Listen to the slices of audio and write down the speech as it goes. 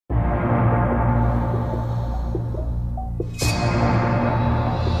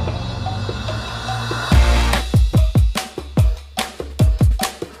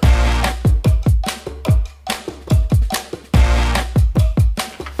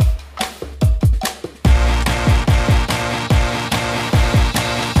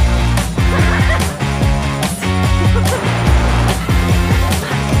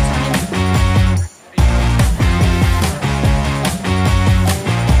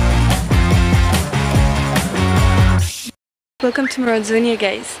Welcome to Merazonia,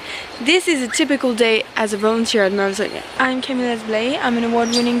 guys. This is a typical day as a volunteer at Merazonia. I'm Camille Lasbleiz. I'm an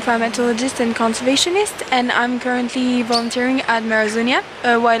award-winning primatologist and conservationist, and I'm currently volunteering at Merazonia,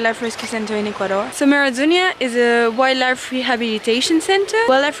 a wildlife rescue center in Ecuador. So Merazonia is a wildlife rehabilitation center.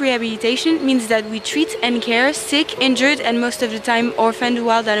 Wildlife rehabilitation means that we treat and care sick, injured, and most of the time orphaned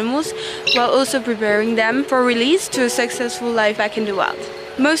wild animals, while also preparing them for release to a successful life back in the wild.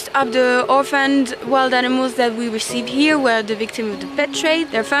 Most of the orphaned wild animals that we receive here were the victim of the pet trade.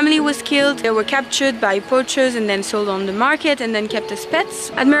 Their family was killed, they were captured by poachers and then sold on the market and then kept as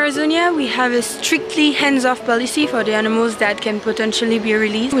pets. At Merazonia, we have a strictly hands-off policy for the animals that can potentially be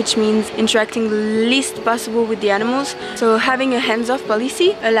released, which means interacting the least possible with the animals. So having a hands-off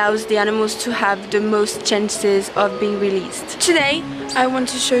policy allows the animals to have the most chances of being released. Today, I want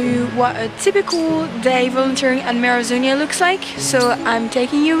to show you what a typical day volunteering at Merazonia looks like, so I'm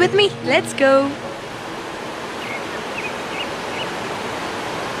taking you with me. Let's go!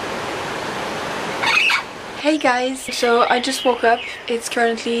 Hey guys, so I just woke up. It's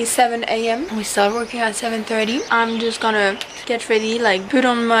currently 7 AM. We start working at 7:30. I'm just gonna get ready, like put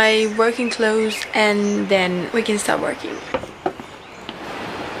on my working clothes, and then we can start working.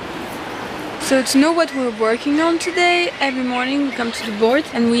 So to know what we're working on today, every morning we come to the board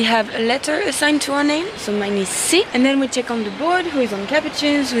and we have a letter assigned to our name. So mine is C. And then we check on the board who is on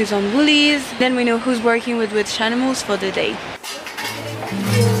capuchins, who is on woolies. Then we know who's working with which animals for the day.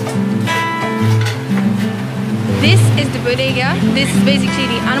 This is the bodega. This is basically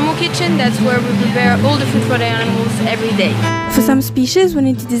the animal kitchen. That's where we prepare all the food for the animals every day. For some species, we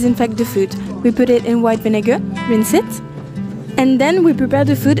need to disinfect the food. We put it in white vinegar, rinse it, and then we prepare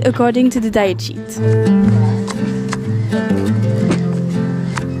the food according to the diet sheet.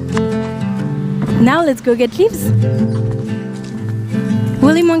 Now let's go get leaves.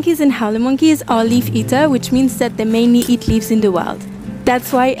 Woolly monkeys and howler monkeys are leaf eater, which means that they mainly eat leaves in the wild.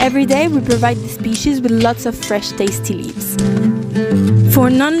 That's why every day we provide the species with lots of fresh, tasty leaves. For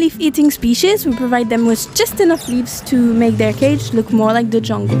non-leaf eating species, we provide them with just enough leaves to make their cage look more like the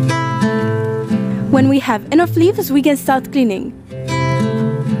jungle. When we have enough leaves, we can start cleaning.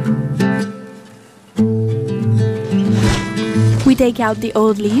 We take out the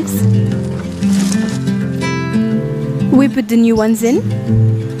old leaves. We put the new ones in.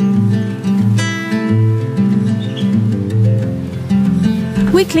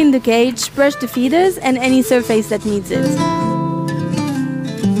 We clean the cage, brush the feeders and any surface that needs it.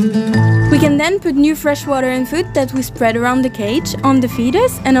 We can then put new fresh water and food that we spread around the cage, on the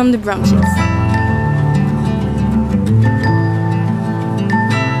feeders and on the branches.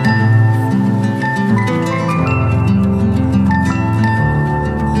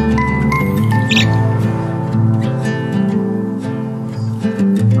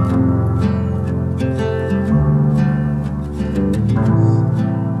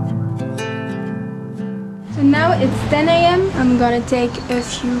 Now it's 10 AM. I'm gonna take a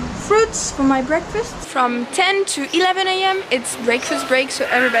few fruits for my breakfast. From 10 to 11 AM it's breakfast break, so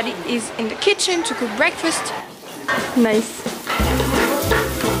everybody is in the kitchen to cook breakfast. Nice.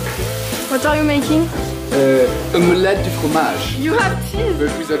 What are you making? Omelette du fromage. You have cheese?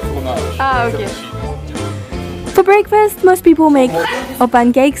 With fromage. Ah, okay. For breakfast, most people make or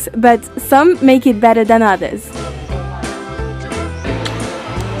pancakes, but some make it better than others.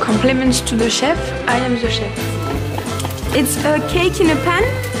 Compliments to the chef. I am the chef. It's a cake in a pan.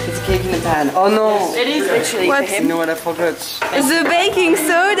 It's a cake in a pan. Oh no! It is actually. What? You know what I forgot? The baking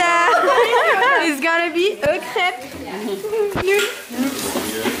soda is gonna be a crepe.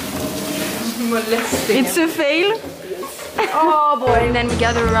 It's a fail. Oh boy! And then we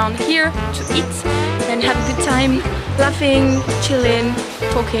gather around here to eat and have a good time, laughing, chilling,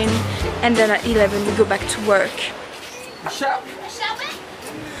 talking, and then at 11 we go back to work.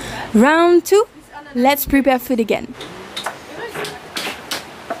 Round 2. Let's prepare food again.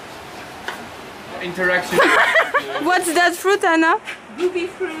 Interaction. What's that fruit, Anna? Booby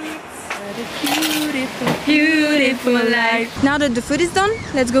fruits. Beautiful, beautiful life. Now that the food is done,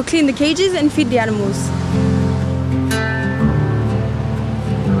 let's go clean the cages and feed the animals.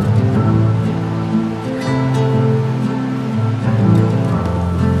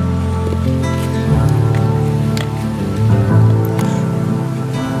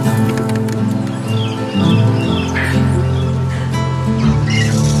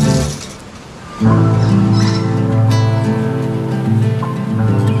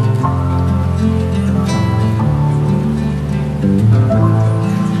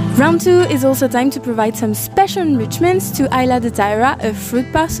 Round 2 is also time to provide some special enrichments to 𝚢𝚘𝚞𝚋𝚎, a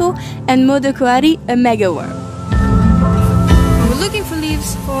fruit parcel, and 𝚢𝚘𝚞𝚝𝚖, a megaworm. We're looking for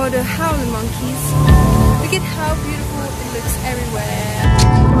leaves for the howler monkeys. Look at how beautiful it looks everywhere.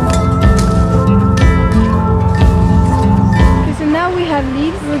 Okay, so now we have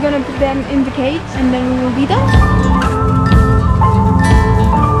leaves. We're gonna put them in the cage and then we will be done.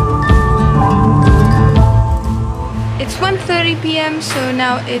 It's 1:30 p.m. so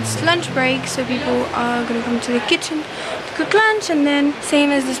now it's lunch break, so people are gonna come to the kitchen to cook lunch, and then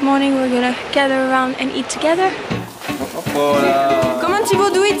same as this morning we're gonna gather around and eat together. Come on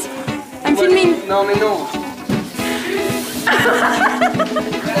Thibaut, do it! I'm filming! Non mais non.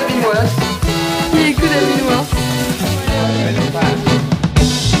 Il est good à noir.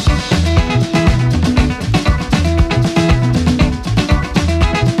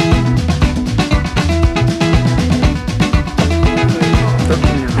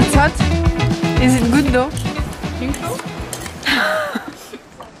 It's hot. Is it good though? Think so?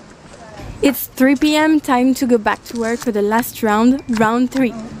 It's 3 p.m. time to go back to work for the last round, round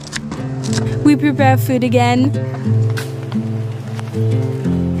 3. We prepare food again.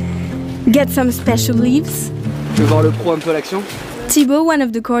 Get some special leaves. Tu veux voir le pro un peu l'action? Thibaut, one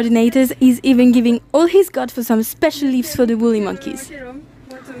of the coordinators, is even giving all he's got for some special leaves for the woolly monkeys.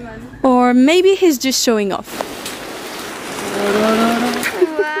 Or maybe he's just showing off.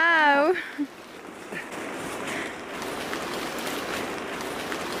 Wow!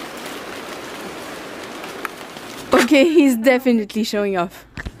 Okay, he's definitely showing off.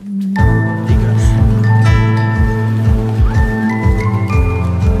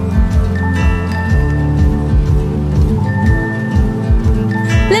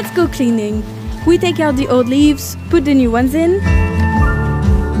 Let's go cleaning. We take out the old leaves, put the new ones in.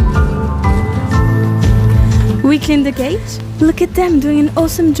 We clean the cage. Look at them doing an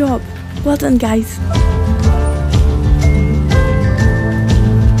awesome job. Well done, guys.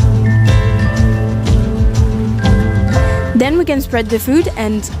 Then we can spread the food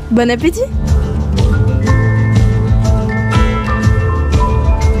and bon appétit!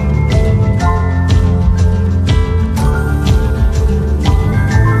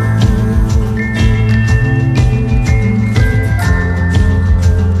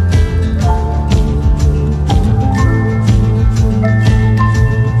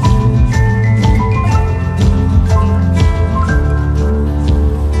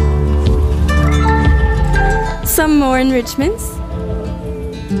 Some more enrichments.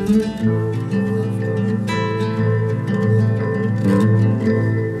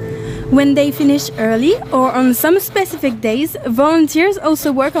 When they finish early or on some specific days, volunteers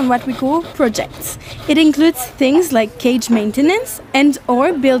also work on what we call projects. It includes things like cage maintenance and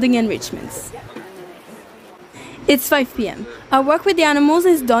or building enrichments. It's 5 p.m. Our work with the animals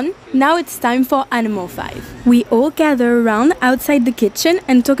is done. Now it's time for Animal 5. We all gather around outside the kitchen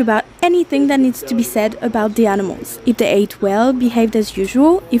and talk about anything that needs to be said about the animals. If they ate well, behaved as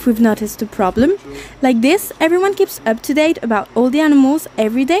usual, if we've noticed a problem. Like this, everyone keeps up to date about all the animals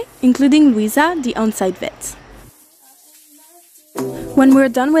every day, including Luisa, the on-site vet. When we're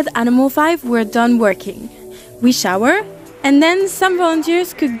done with Animal 5, we're done working. We shower, and then some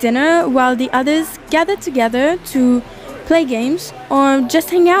volunteers cook dinner while the others gather together to play games or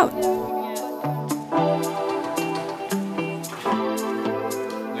just hang out.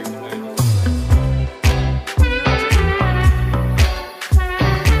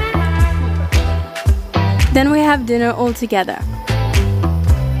 Then we have dinner all together.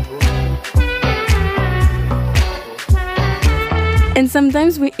 And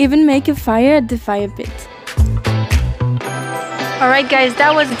sometimes we even make a fire at the fire pit. Alright guys,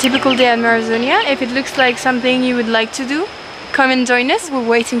 that was a typical day at Merazonia. If it looks like something you would like to do, come and join us. We're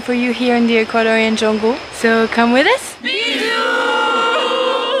waiting for you here in the Ecuadorian jungle. So come with us. Bisous!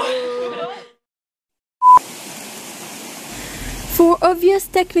 For obvious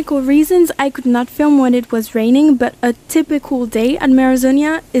technical reasons, I could not film when it was raining, but a typical day at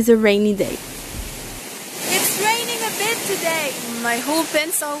Merazonia is a rainy day. It's raining a bit today. My whole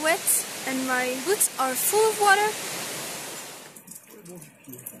pants are wet and my boots are full of water.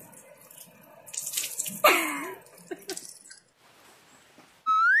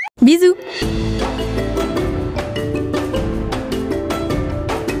 Bisous!